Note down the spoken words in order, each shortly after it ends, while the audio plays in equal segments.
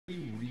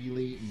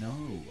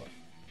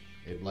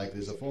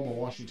Blakely is a former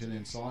Washington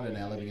insider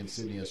now living in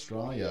Sydney,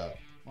 Australia.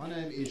 My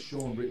name is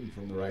Sean Britton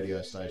from the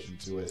radio station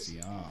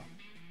 2SER.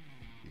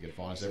 You can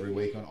find us every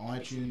week on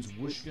iTunes,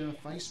 Whooshka,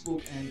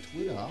 Facebook and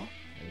Twitter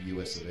at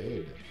US of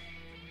Ed.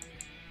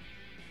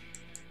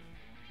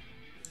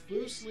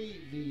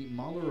 Firstly, the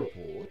Mueller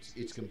report.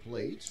 It's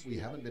complete. We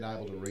haven't been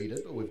able to read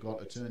it, but we've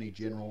got Attorney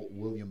General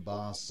William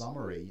Barr's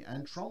summary,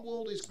 and Trump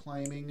world is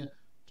claiming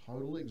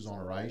total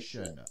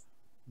exoneration.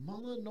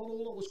 Mueller, not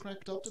all it was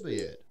cracked up to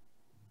be, Ed.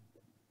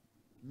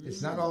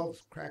 It's not all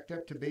it's cracked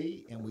up to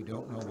be, and we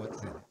don't know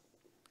what's in it.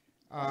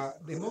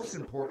 The most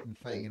important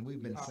thing, and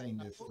we've been saying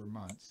this for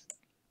months,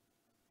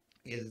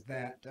 is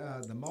that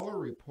the Mueller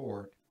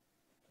report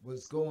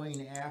was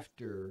going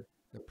after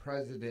the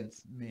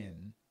president's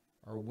men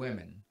or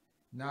women,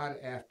 not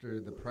after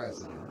the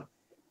president,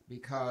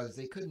 because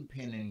they couldn't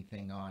pin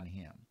anything on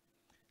him.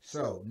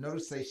 So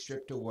notice they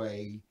stripped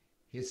away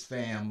his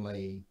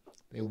family,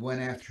 they went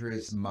after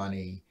his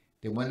money,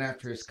 they went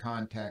after his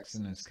contacts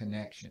and his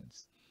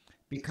connections,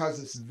 because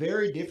it's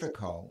very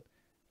difficult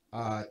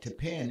to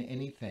pin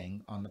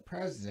anything on the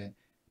president,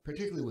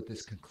 particularly with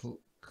this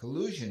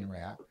collusion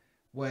rap,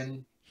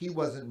 when he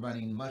wasn't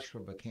running much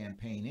of a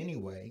campaign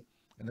anyway,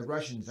 and the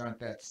Russians aren't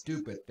that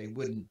stupid. They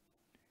wouldn't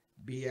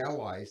be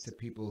allies to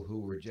people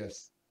who were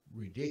just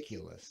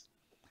ridiculous.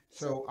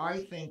 So I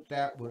think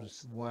that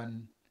was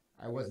one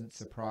I wasn't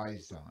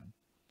surprised on.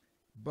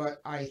 But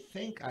I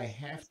think I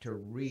have to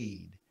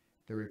read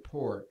the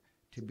report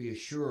to be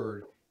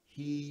assured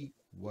he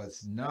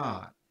was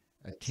not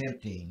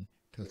attempting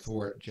to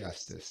thwart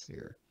justice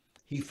here.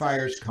 He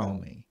fires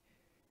Comey.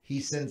 He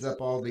sends up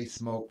all these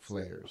smoke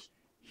flares.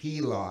 He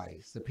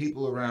lies. The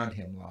people around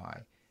him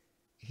lie.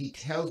 He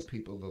tells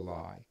people to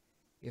lie.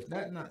 If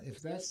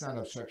that's not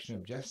obstruction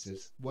of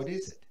justice, what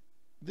is it?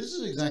 This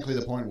is exactly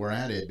the point we're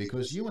at, Ed,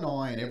 because you and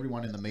I and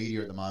everyone in the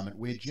media at the moment,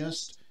 we're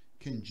just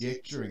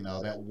conjecturing, though,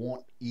 about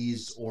what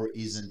is or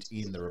isn't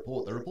in the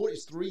report. The report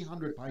is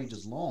 300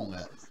 pages long,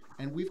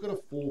 and we've got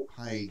a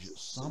 4-page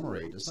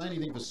summary. To say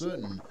anything for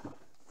certain,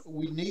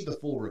 we need the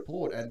full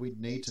report, and we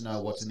need to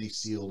know what's in these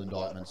sealed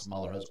indictments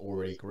Mueller has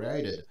already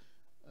created,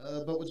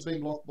 but what's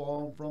being blocked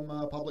from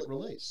public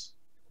release.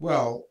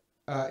 Well,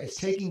 it's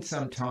taking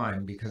some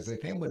time, because I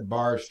think what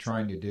Barr's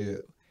trying to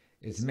do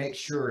is make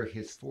sure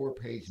his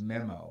 4-page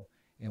memo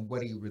and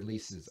what he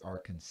releases are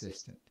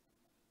consistent.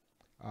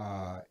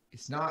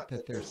 It's not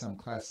that there's some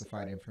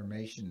classified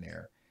information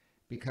there,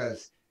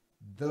 because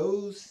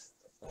those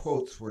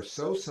quotes were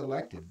so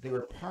selected. They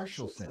were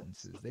partial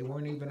sentences. They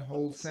weren't even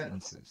whole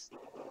sentences.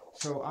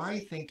 So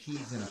I think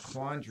he's in a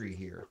quandary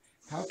here.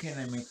 How can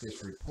I make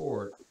this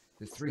report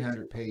that's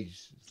 300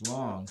 pages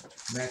long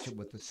match it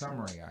with the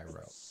summary I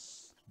wrote?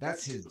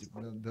 That's his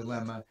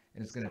dilemma,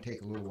 and it's going to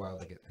take a little while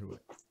to get through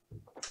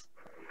it.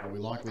 Are we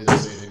likely to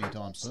see it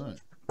anytime soon?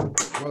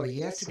 Well, he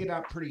has to get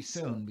out pretty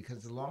soon,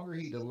 because the longer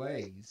he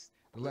delays,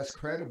 the less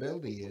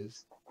credibility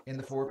is in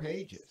the 4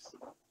 pages.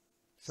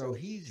 So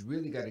he's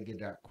really got to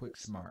get out quick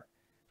smart.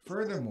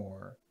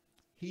 Furthermore,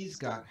 he's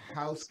got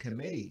House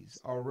committees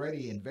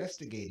already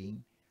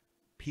investigating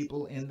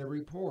people in the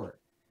report.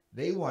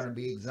 They want to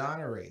be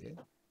exonerated,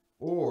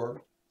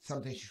 or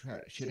something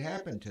should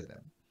happen to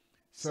them.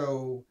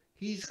 So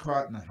he's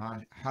caught in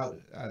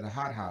the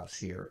hothouse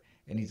here,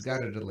 and he's got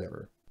to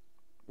deliver.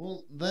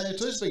 Well,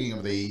 speaking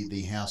of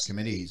the House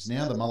committees,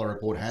 now the Mueller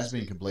report has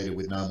been completed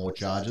with no more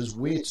charges.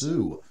 Where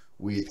to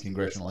with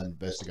congressional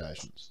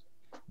investigations?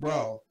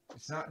 Well,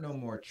 it's not no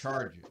more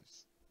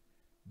charges.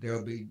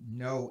 There'll be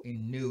no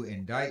new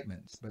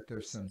indictments, but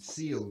there's some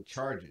sealed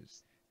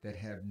charges that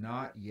have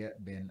not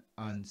yet been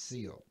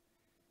unsealed.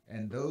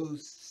 And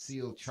those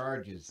sealed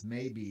charges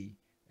may be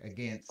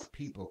against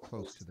people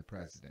close to the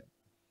president.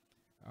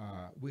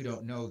 We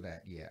don't know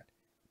that yet,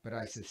 but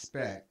I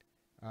suspect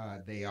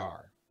they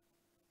are.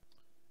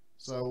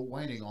 So,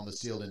 waiting on the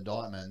sealed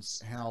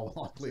indictments, how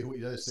likely are we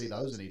to see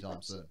those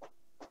anytime soon?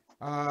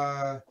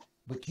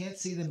 We can't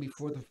see them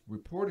before the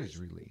report is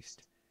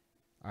released,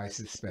 I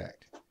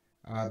suspect.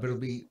 But it'll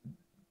be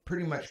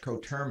pretty much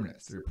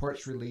coterminous. The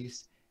report's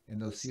released,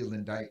 and those sealed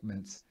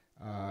indictments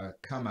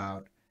come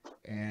out,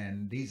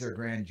 and these are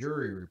grand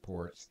jury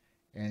reports,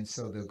 and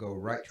so they'll go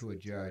right to a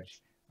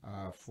judge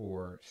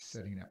for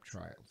setting up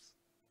trials.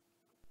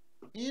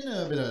 In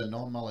a bit of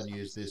non-Mueller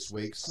news this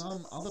week,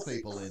 some other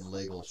people in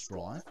legal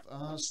strife.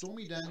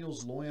 Stormy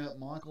Daniels' lawyer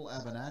Michael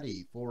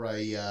Avenatti, for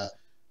a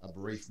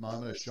brief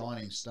moment, a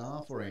shining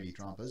star for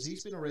anti-Trumpers.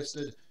 He's been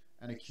arrested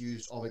and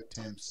accused of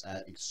attempts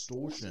at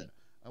extortion.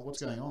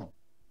 What's going on?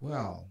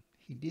 Well,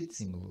 he did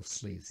seem a little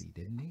sleazy,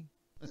 didn't he?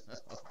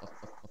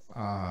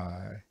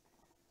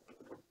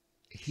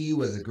 He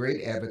was a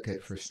great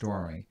advocate for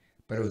Stormy,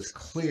 but it was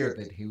clear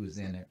that he was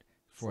in it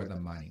for the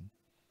money.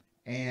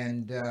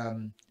 And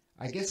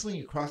I guess when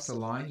you cross the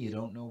line, you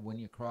don't know when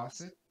you cross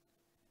it,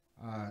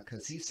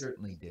 because he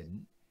certainly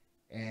didn't.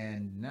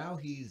 And now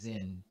he's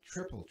in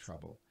triple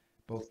trouble.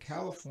 Both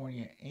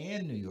California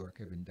and New York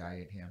have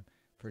indicted him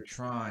for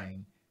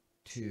trying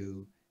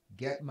to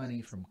get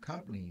money from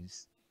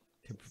companies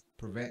to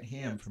prevent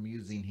him from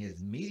using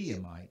his media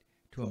might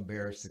to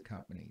embarrass the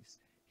companies.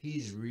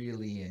 He's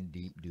really in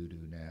deep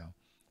doo-doo now,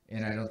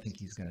 and I don't think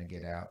he's going to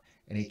get out.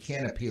 And he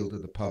can't appeal to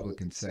the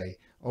public and say,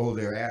 oh,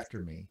 they're after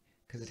me,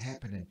 because it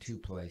happened in 2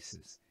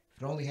 places.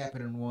 If it only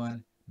happened in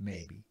one,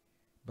 maybe.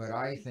 But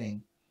I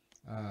think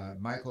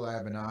Michael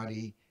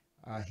Avenatti,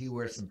 he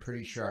wears some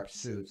pretty sharp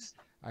suits.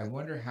 I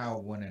wonder how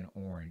one in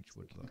orange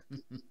would look.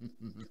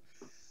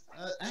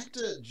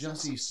 Actor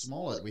Jussie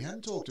Smollett, we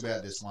hadn't talked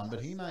about this one,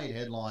 but he made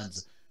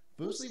headlines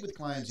firstly with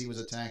claims he was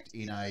attacked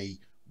in a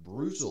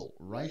brutal,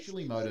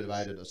 racially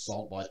motivated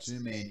assault by 2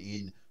 men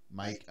in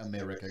Make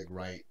America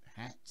Great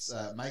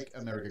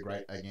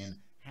Again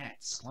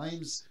hats,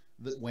 claims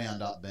that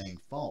wound up being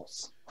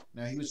false.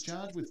 Now, he was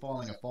charged with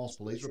filing a false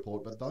police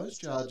report, but those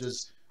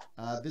charges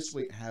this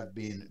week have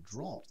been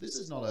dropped. This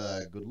is not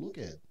a good look,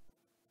 Ed.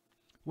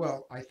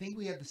 Well, I think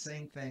we had the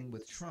same thing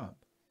with Trump.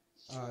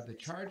 The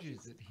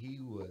charges that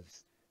he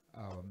was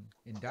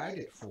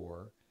indicted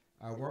for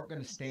weren't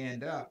going to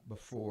stand up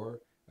before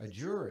a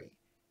jury.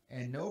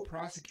 And no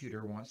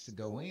prosecutor wants to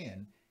go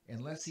in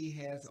unless he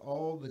has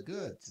all the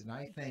goods. And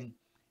I think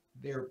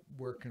there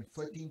were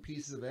conflicting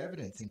pieces of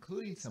evidence,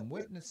 including some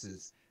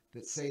witnesses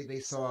that say they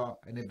saw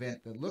an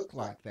event that looked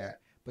like that,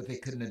 but they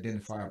couldn't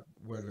identify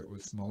whether it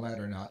was Smollett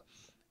or not.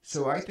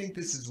 So I think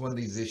this is one of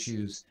these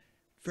issues,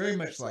 very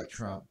much like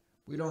Trump.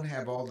 We don't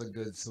have all the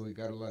goods, so we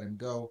got to let him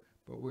go,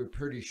 but we're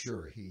pretty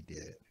sure he did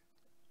it.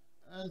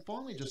 And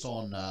finally, just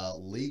on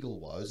legal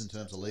woes, in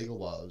terms of legal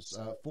woes,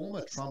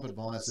 former Trump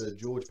advisor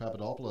George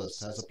Papadopoulos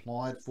has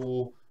applied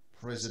for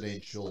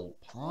presidential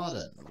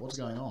pardon. What's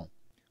going on?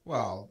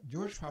 Well,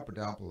 George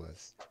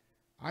Papadopoulos,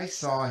 I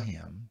saw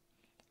him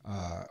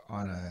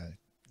on a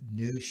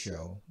news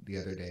show the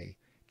other day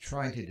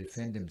trying to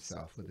defend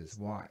himself with his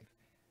wife.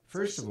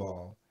 First of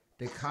all,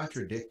 they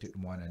contradicted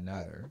one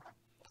another.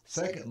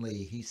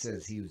 Secondly, he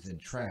says he was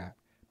entrapped,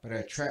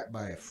 but trapped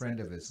by a friend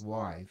of his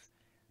wife.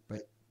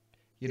 But,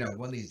 you know,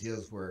 one of these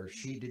deals where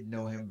she didn't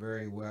know him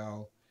very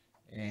well,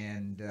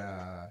 and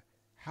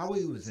how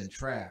he was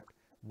entrapped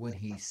when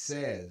he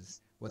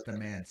says what the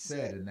man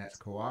said, and that's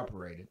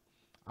corroborated.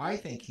 I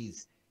think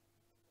he's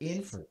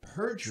in for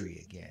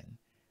perjury again.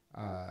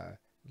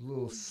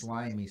 Little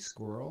slimy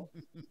squirrel.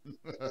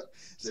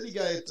 Said he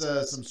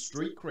got some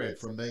street cred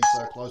from being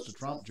so close to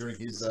Trump during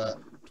his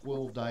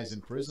 12 days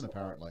in prison,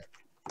 apparently.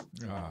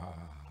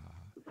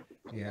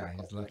 Yeah,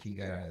 he's lucky he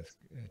got out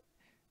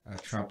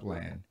of Trump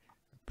land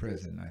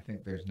prison. I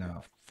think there's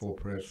now a full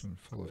prison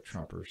full of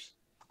Trumpers.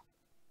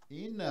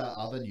 In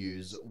other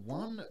news,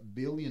 $1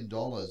 billion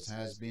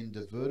has been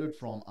diverted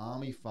from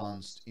Army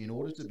funds in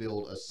order to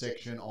build a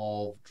section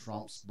of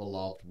Trump's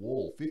beloved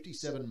wall,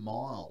 57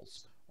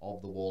 miles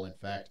of the wall, in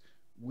fact,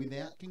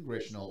 without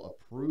congressional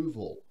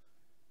approval.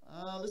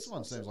 This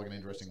one seems like an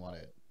interesting one,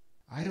 Ed.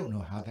 I don't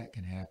know how that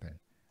can happen.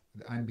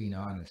 I'm being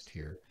honest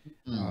here.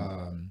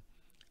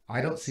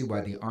 I don't see why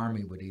the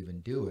Army would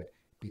even do it,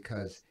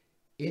 because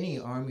any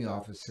Army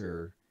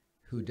officer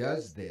who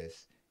does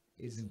this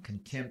is in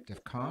contempt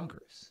of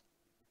Congress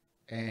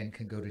and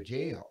can go to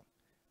jail,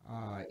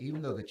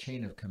 even though the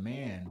chain of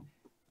command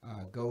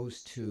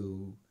goes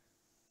to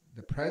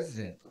the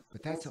president,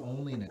 but that's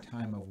only in a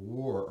time of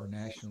war or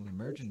national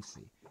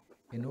emergency.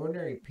 In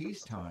ordinary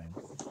peacetime,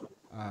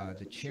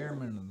 the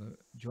chairman of the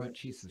Joint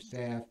Chiefs of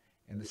Staff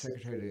and the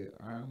Secretary of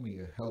the Army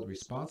are held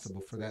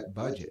responsible for that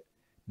budget,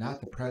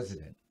 not the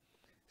president.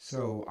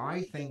 So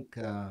I think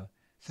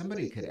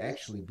somebody could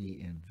actually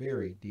be in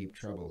very deep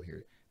trouble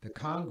here. The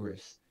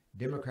Congress,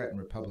 Democrat and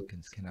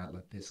Republicans, cannot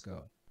let this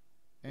go.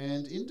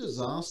 And in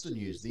disaster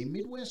news, the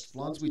Midwest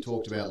floods we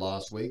talked about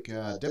last week,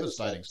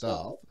 devastating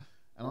stuff.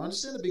 And I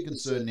understand the big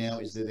concern now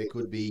is that there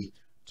could be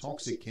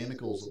toxic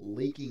chemicals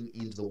leaking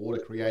into the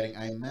water, creating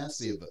a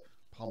massive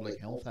public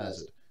health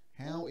hazard.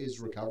 How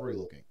is recovery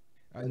looking?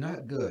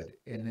 Not good.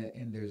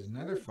 And there's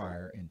another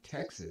fire in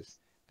Texas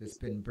that's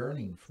been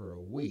burning for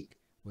a week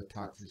with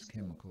toxic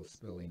chemicals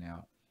spilling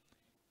out.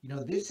 You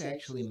know, this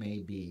actually may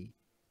be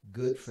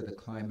good for the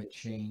climate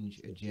change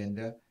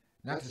agenda.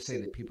 Not to say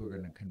that people are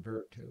going to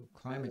convert to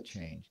climate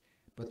change,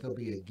 but they'll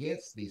be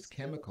against these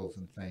chemicals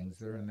and things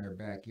that are in their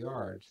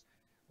backyards,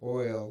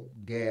 oil,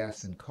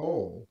 gas, and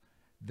coal,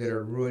 that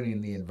are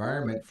ruining the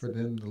environment for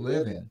them to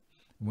live in.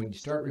 And when you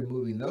start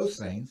removing those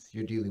things,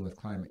 you're dealing with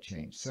climate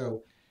change.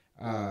 So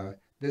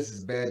this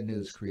is bad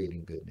news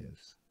creating good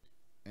news.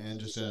 And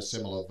just in a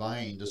similar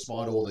vein,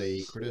 despite all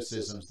the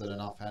criticisms that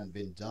enough hadn't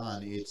been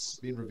done, it's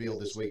been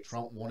revealed this week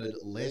Trump wanted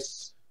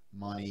less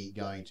money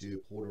going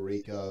to Puerto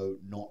Rico,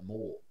 not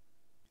more.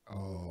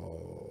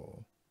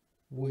 Oh,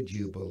 would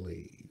you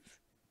believe?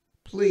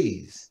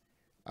 Please.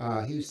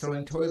 He was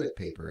throwing toilet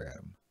paper at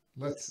him.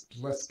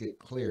 Let's get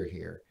clear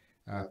here.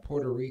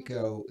 Puerto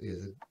Rico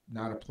is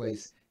not a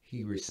place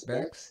he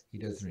respects. He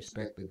doesn't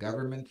respect the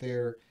government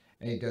there,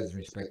 and he doesn't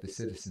respect the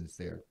citizens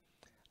there.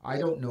 I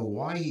don't know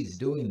why he's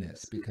doing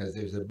this, because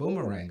there's a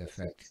boomerang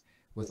effect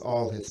with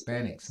all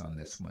Hispanics on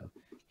this one.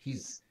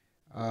 He's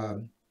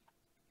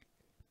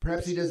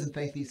perhaps he doesn't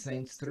think these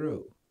things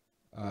through,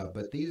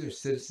 but these are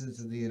citizens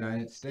of the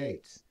United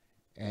States,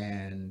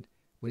 and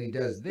When he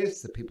does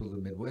this, the people of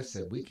the Midwest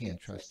said, we can't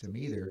trust him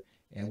either,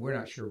 and we're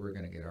not sure we're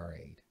going to get our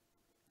aid.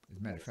 As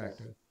a matter of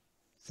fact,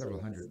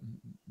 several hundred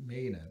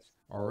million has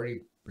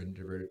already been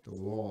diverted to the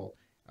wall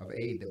of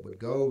aid that would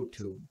go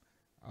to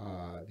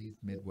these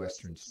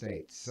Midwestern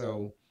states.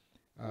 So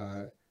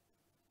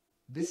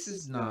this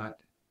is not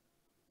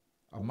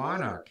a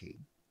monarchy.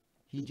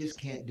 He just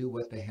can't do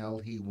what the hell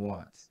he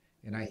wants.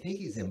 And I think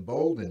he's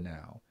emboldened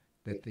now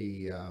that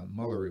the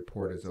Mueller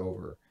report is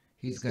over.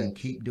 He's going to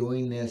keep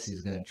doing this.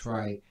 He's going to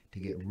try to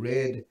get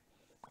rid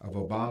of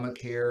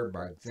Obamacare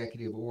by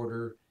executive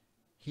order.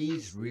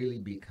 He's really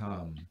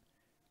become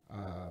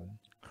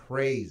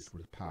crazed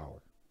with power.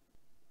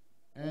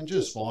 And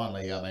just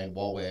finally, I mean,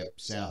 while we're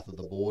south of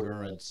the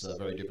border, it's a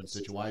very different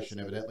situation,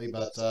 evidently,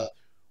 but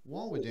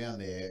while we're down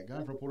there,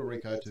 going from Puerto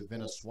Rico to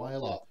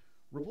Venezuela,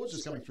 reports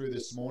just coming through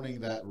this morning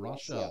that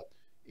Russia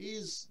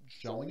is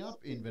showing up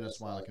in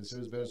Venezuela,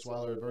 considers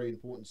Venezuela a very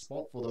important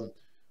spot for them,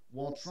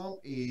 while Trump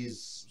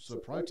is sort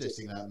of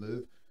protesting that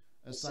move,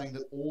 saying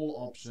that all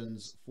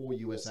options for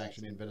US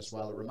action in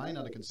Venezuela remain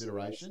under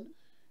consideration,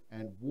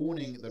 and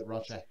warning that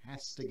Russia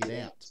has to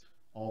get out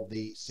of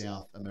the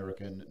South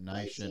American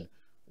nation.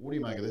 What do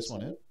you make of this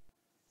one, Ed?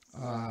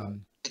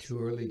 Too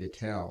early to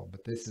tell,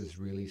 but this is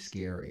really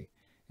scary,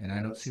 and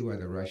I don't see why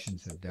the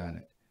Russians have done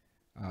it.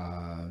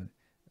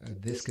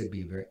 This could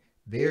be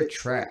they're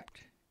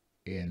trapped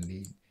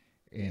in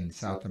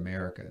South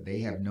America. They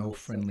have no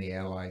friendly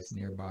allies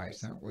nearby.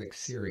 It's not like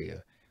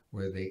Syria,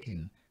 where they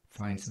can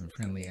find some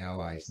friendly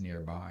allies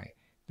nearby.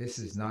 This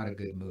is not a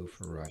good move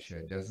for Russia.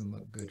 It doesn't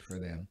look good for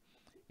them.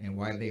 And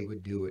why they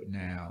would do it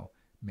now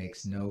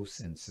makes no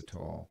sense at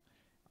all.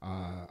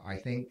 I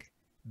think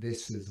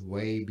this is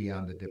way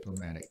beyond the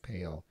diplomatic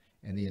pale,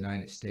 and the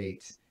United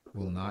States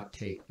will not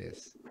take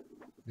this.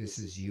 This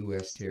is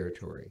U.S.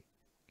 territory.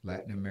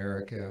 Latin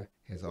America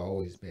has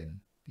always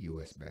been the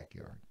U.S.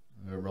 backyard.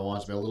 It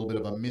reminds me a little bit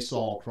of a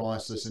missile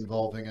crisis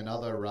involving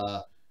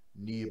another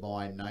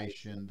nearby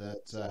nation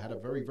that had a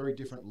very, very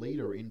different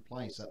leader in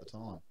place at the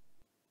time.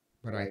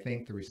 But I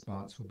think the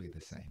response will be the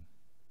same.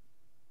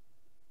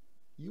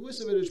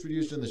 US Event is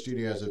produced in the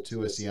studios of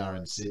 2SER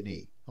in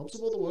Sydney. Help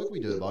support the work we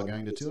do by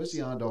going to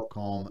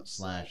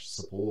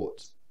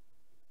 2ser.com/support.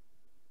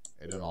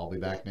 Ed and I'll be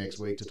back next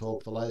week to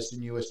talk the latest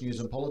in US news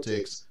and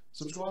politics.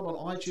 Subscribe on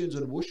iTunes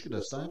and Whooshka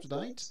to stay up to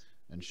date,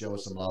 and show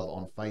us some love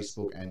on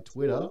Facebook and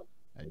Twitter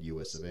at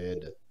US of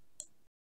Ed.